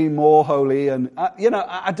would be more holy. And,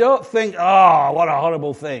 I don't think, what a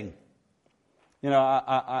horrible thing.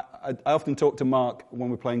 I often talk to Mark when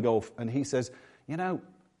we're playing golf, and he says,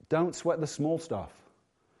 don't sweat the small stuff.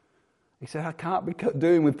 He said, I can't be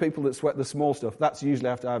doing with people that sweat the small stuff. That's usually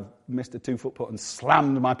after I've missed a 2-foot putt and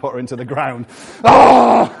slammed my putter into the ground.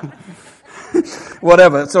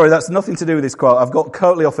 Whatever. Sorry, that's nothing to do with this quote. I've got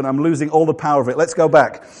totally off and I'm losing all the power of it. Let's go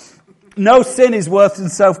back. No sin is worse than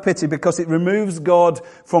self-pity because it removes God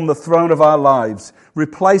from the throne of our lives,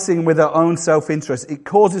 replacing with our own self-interest. It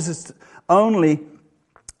causes us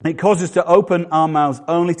to open our mouths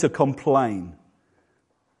only to complain.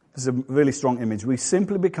 This is a really strong image. We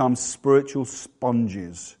simply become spiritual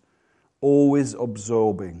sponges, always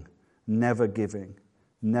absorbing, never giving,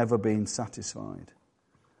 never being satisfied.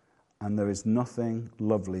 And there is nothing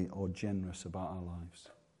lovely or generous about our lives.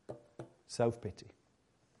 Self-pity.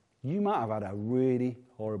 You might have had a really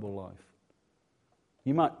horrible life.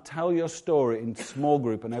 You might tell your story in small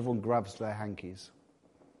group and everyone grabs their hankies.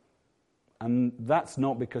 And that's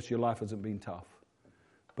not because your life hasn't been tough.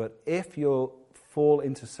 But if you fall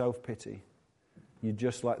into self-pity, you're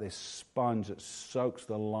just like this sponge that soaks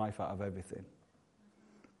the life out of everything.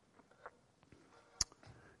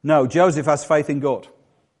 No, Joseph has faith in God.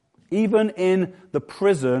 Even in the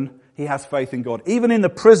prison, he has faith in God. Even in the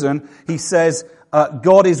prison, he says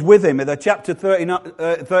God is with him. The chapter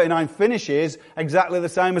 39 finishes exactly the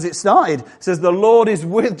same as it started. It says the Lord is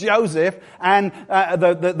with Joseph, and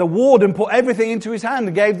the warden put everything into his hand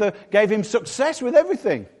and gave him success with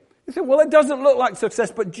everything. You think, well, it doesn't look like success,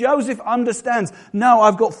 but Joseph understands. No,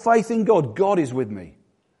 I've got faith in God. God is with me.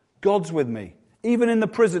 God's with me. Even in the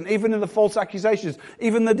prison, even in the false accusations,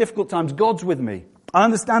 even in the difficult times, God's with me. I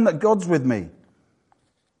understand that God's with me.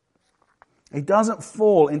 He doesn't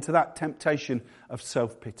fall into that temptation of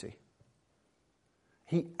self-pity.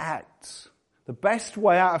 He acts. The best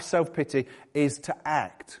way out of self-pity is to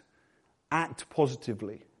act. Act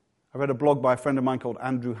positively. I read a blog by a friend of mine called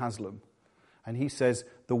Andrew Haslam. And he says,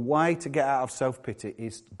 the way to get out of self-pity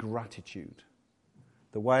is gratitude.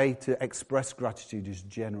 The way to express gratitude is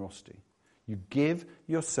generosity. You give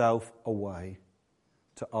yourself away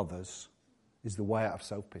to others is the way out of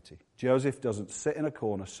self-pity. Joseph doesn't sit in a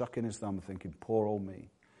corner, sucking his thumb and thinking, poor old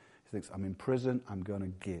me. He thinks, I'm in prison, I'm going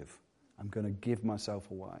to give. I'm going to give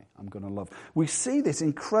myself away. I'm going to love. We see this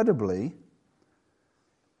incredibly,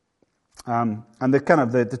 and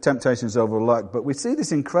the temptation is overlooked, but we see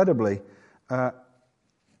this incredibly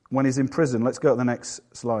when he's in prison. Let's go to the next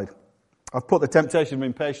slide. I've put the temptation of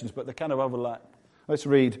impatience, but they kind of overlap. Let's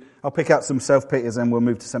read. I'll pick out some self-pities and we'll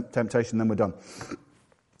move to temptation, then we're done.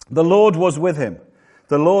 The Lord was with him.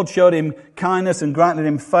 The Lord showed him kindness and granted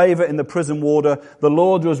him favor in the prison warder. The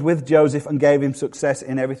Lord was with Joseph and gave him success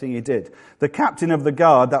in everything he did. The captain of the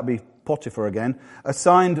guard, that'd be Potiphar again,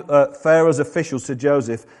 assigned Pharaoh's officials to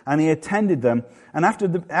Joseph, and he attended them. And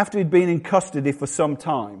after he'd been in custody for some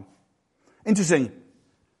time, interesting,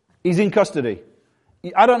 he's in custody.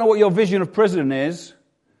 I don't know what your vision of prison is.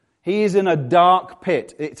 He is in a dark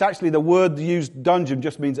pit. It's actually the word used, dungeon,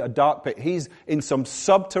 just means a dark pit. He's in some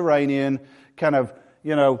subterranean kind of,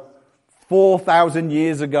 4,000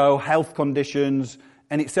 years ago, health conditions.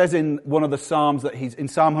 And it says in one of the Psalms that in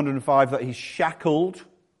Psalm 105, that he's shackled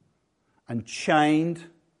and chained.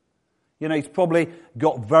 He's probably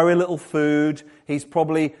got very little food. He's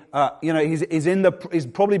probably, he's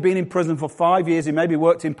probably been in prison for 5 years. He maybe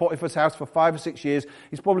worked in Potiphar's house for 5 or 6 years.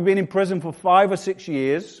 He's probably been in prison for 5 or 6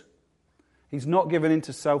 years. He's not given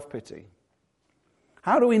into self-pity.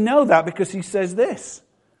 How do we know that? Because he says this.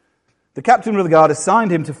 The captain of the guard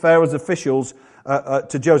assigned him to Pharaoh's officials,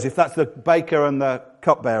 to Joseph. That's the baker and the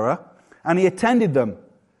cupbearer. And he attended them.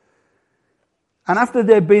 And after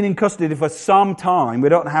they'd been in custody for some time, we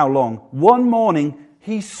don't know how long, one morning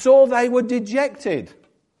he saw they were dejected.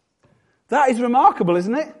 That is remarkable,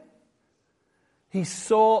 isn't it? He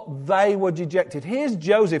saw they were dejected. Here's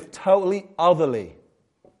Joseph totally otherly.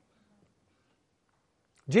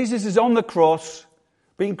 Jesus is on the cross,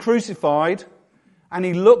 being crucified, and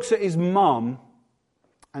he looks at his mum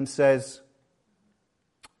and says,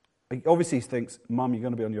 obviously he thinks, Mum, you're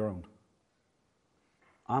going to be on your own.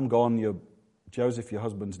 I'm gone, Joseph, your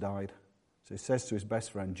husband's died. So he says to his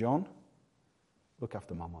best friend, John, look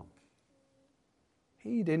after my mum.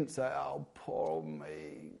 He didn't say, oh, poor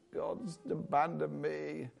me, God's abandoned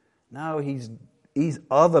me. No, he's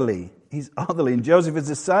otherly. He's otherly. And Joseph is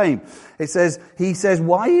the same. He says,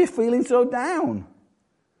 why are you feeling so down?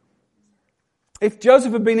 If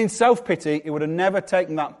Joseph had been in self-pity, he would have never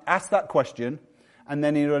asked that question, and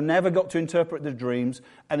then he'd have never got to interpret the dreams,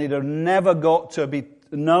 and he'd have never got to be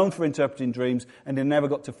known for interpreting dreams, and he'd never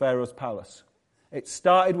got to Pharaoh's palace. It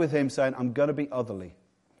started with him saying, I'm going to be otherly.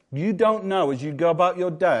 You don't know as you go about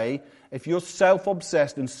your day, if you're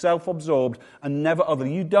self-obsessed and self-absorbed and never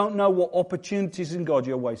otherly, you don't know what opportunities in God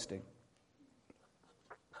you're wasting.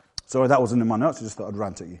 Sorry, that wasn't in my notes. I just thought I'd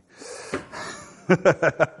rant at you.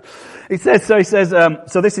 He says,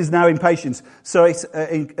 so this is now impatience. So it's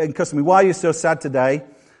in customary. Why are you so sad today?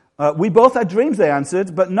 We both had dreams, they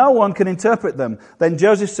answered, but no one can interpret them. Then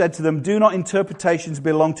Joseph said to them, do not interpretations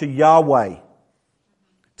belong to Yahweh?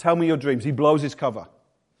 Tell me your dreams. He blows his cover.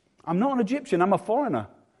 I'm not an Egyptian, I'm a foreigner.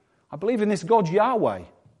 I believe in this God Yahweh.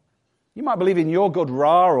 You might believe in your God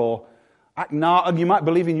Ra or Akhenaten, you might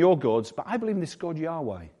believe in your gods, but I believe in this God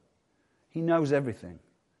Yahweh. He knows everything.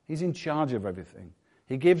 He's in charge of everything.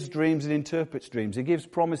 He gives dreams and interprets dreams. He gives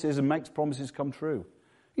promises and makes promises come true.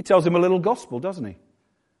 He tells them a little gospel, doesn't he?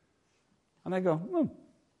 And they go,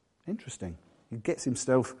 interesting. He gets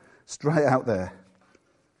himself straight out there.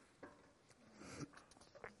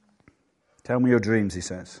 Tell me your dreams, he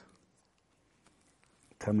says.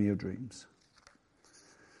 Tell me your dreams.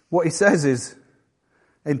 What he says is,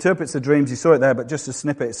 interprets the dreams, you saw it there, but just a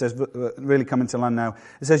snippet, it says, really coming to land now.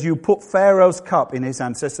 It says, you put Pharaoh's cup in his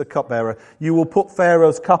hand, says the cupbearer. You will put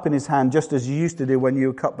Pharaoh's cup in his hand, just as you used to do when you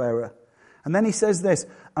were cupbearer. And then he says this,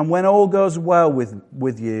 and when all goes well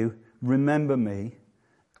with you, remember me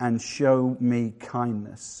and show me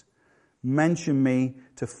kindness. Mention me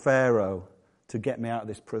to Pharaoh to get me out of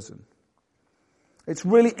this prison. It's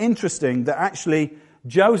really interesting that actually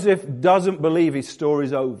Joseph doesn't believe his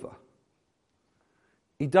story's over.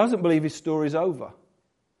 He doesn't believe his story's over.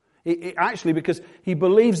 Actually, because he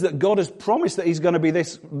believes that God has promised that he's going to be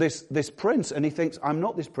this prince, and he thinks, I'm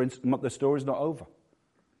not this prince, the story's not over.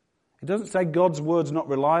 He doesn't say God's word's not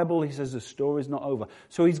reliable, he says the story's not over.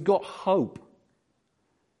 So he's got hope.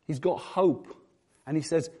 He's got hope. And he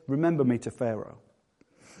says, remember me to Pharaoh.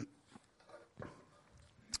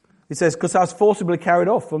 He says, because I was forcibly carried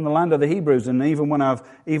off from the land of the Hebrews, and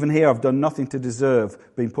even here I've done nothing to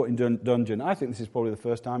deserve being put in dungeon. I think this is probably the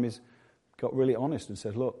first time he's got really honest and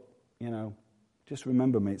said, look, just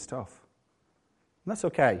remember me, it's tough. And that's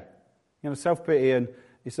okay. Self-pity, and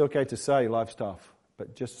it's okay to say life's tough,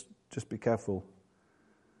 but just be careful.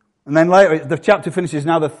 And then later, the chapter finishes,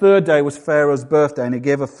 now the third day was Pharaoh's birthday, and he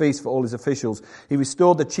gave a feast for all his officials. He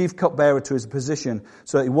restored the chief cupbearer to his position,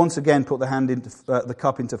 so that he once again put the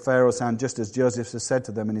cup into Pharaoh's hand, just as Joseph has said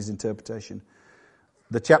to them in his interpretation.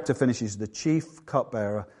 The chapter finishes, the chief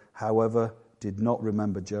cupbearer, however, did not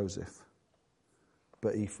remember Joseph,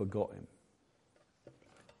 but he forgot him.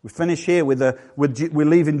 We finish here we're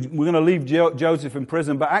going to leave Joseph in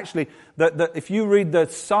prison, but actually, if you read the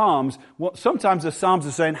Psalms, sometimes the Psalms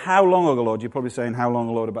are saying, how long, O Lord? You're probably saying, how long,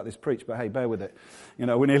 O Lord, about this preach, but hey, bear with it.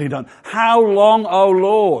 We're nearly done. How long, O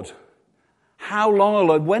Lord? How long, O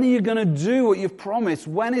Lord? When are you going to do what you've promised?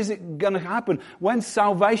 When is it going to happen? When's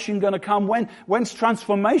salvation going to come? When's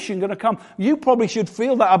transformation going to come? You probably should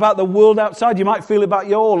feel that about the world outside. You might feel it about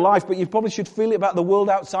your life, but you probably should feel it about the world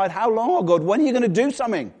outside. How long, O God? When are you going to do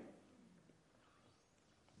something?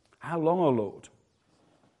 How long, O Lord?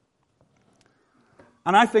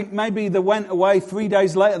 And I think maybe they went away 3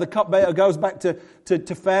 days later. The cupbearer goes back to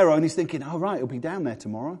Pharaoh, and he's thinking, all right, he'll be down there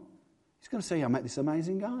tomorrow. He's going to say, I met this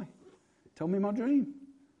amazing guy. Told me my dream.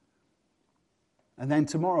 And then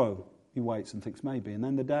tomorrow he waits and thinks maybe. And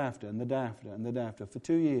then the day after, and the day after, and the day after. For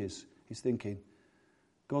 2 years he's thinking,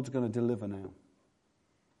 God's going to deliver now.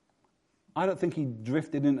 I don't think he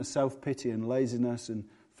drifted into self-pity and laziness and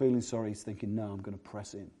feeling sorry. He's thinking, no, I'm going to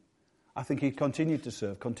press in. I think he continued to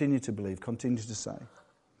serve, continued to believe, continued to say.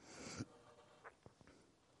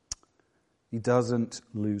 He doesn't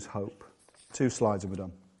lose hope. 2 slides and we're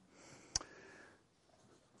done.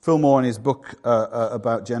 Phil Moore, in his book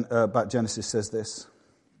about Genesis, says this.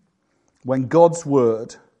 When God's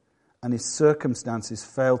word and his circumstances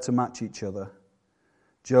failed to match each other,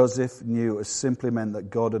 Joseph knew it simply meant that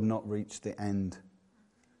God had not reached the end.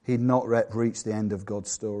 He'd not reached the end of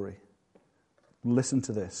God's story. Listen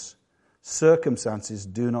to this. Circumstances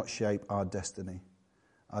do not shape our destiny.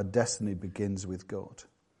 Our destiny begins with God.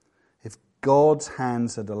 If God's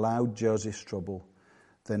hands had allowed Joseph's trouble,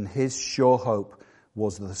 then his sure hope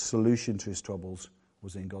was that the solution to his troubles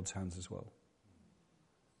was in God's hands as well.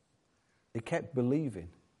 He kept believing.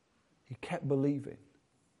 He kept believing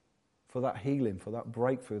for that healing, for that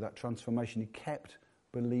breakthrough, that transformation. He kept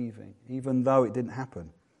believing, even though it didn't happen.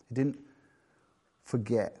 He didn't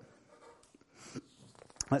forget.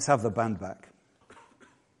 Let's have the band back.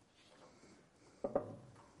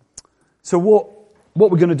 So what we're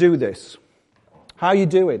going to do with this? How are you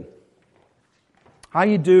doing? How are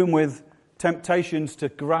you doing with temptations to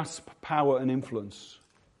grasp power and influence?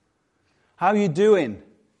 How are you doing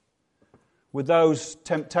with those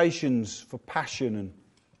temptations for passion? And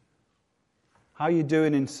how are you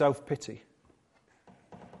doing in self-pity?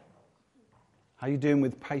 How are you doing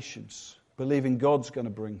with patience, believing God's going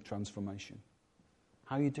to bring transformation?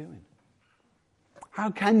 How are you doing?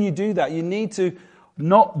 How can you do that? You need to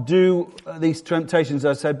not do these temptations,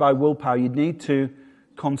 as I said, by willpower. You need to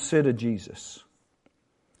consider Jesus.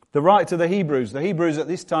 The writer to the Hebrews at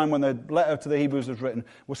this time when the letter to the Hebrews was written,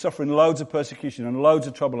 were suffering loads of persecution and loads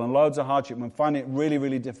of trouble and loads of hardship and finding it really,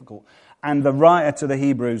 really difficult. And the writer to the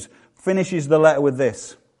Hebrews finishes the letter with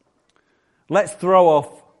this. Let's throw off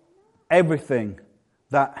everything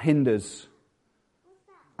that hinders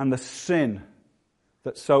and the sin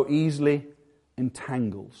that so easily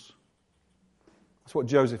entangles. That's what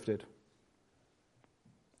Joseph did.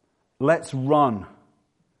 Let's run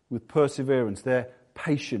with perseverance. Their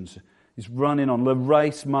patience is running on the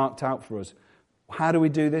race marked out for us. How do we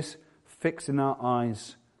do this? Fixing our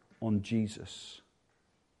eyes on Jesus,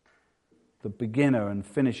 the beginner and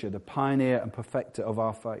finisher, the pioneer and perfecter of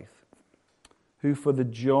our faith, who for the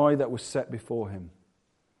joy that was set before him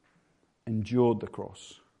endured the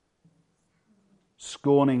cross,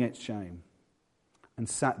 scorning its shame, and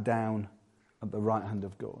sat down at the right hand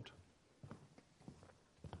of God.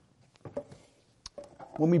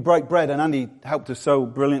 When we break bread, and Andy helped us so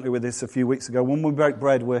brilliantly with this a few weeks ago, when we break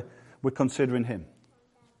bread, we're considering him.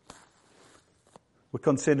 We're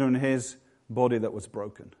considering his body that was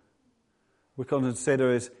broken. We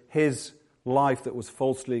consider his life that was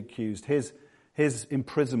falsely accused, his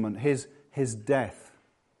imprisonment, his death.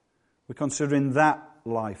 We're considering that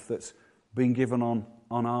life that's been given on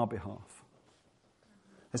our behalf.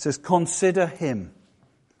 It says, consider him.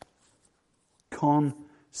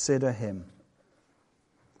 Consider him,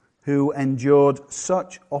 who endured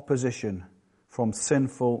such opposition from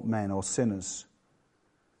sinful men or sinners,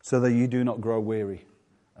 so that you do not grow weary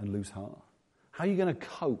and lose heart. How are you going to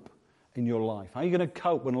cope in your life? How are you going to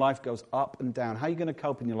cope when life goes up and down? How are you going to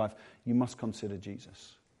cope in your life? You must consider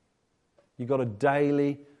Jesus. You've got to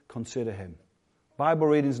daily consider him. Bible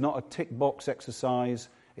reading is not a tick box exercise.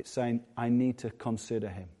 It's saying, I need to consider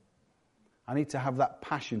him. I need to have that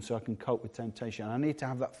passion so I can cope with temptation. I need to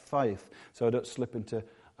have that faith so I don't slip into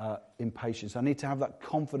impatience. I need to have that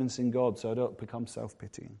confidence in God so I don't become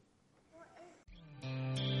self-pitying.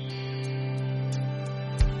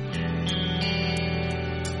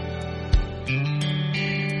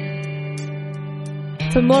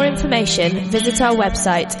 For more information, visit our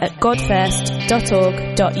website at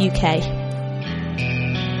godfirst.org.uk.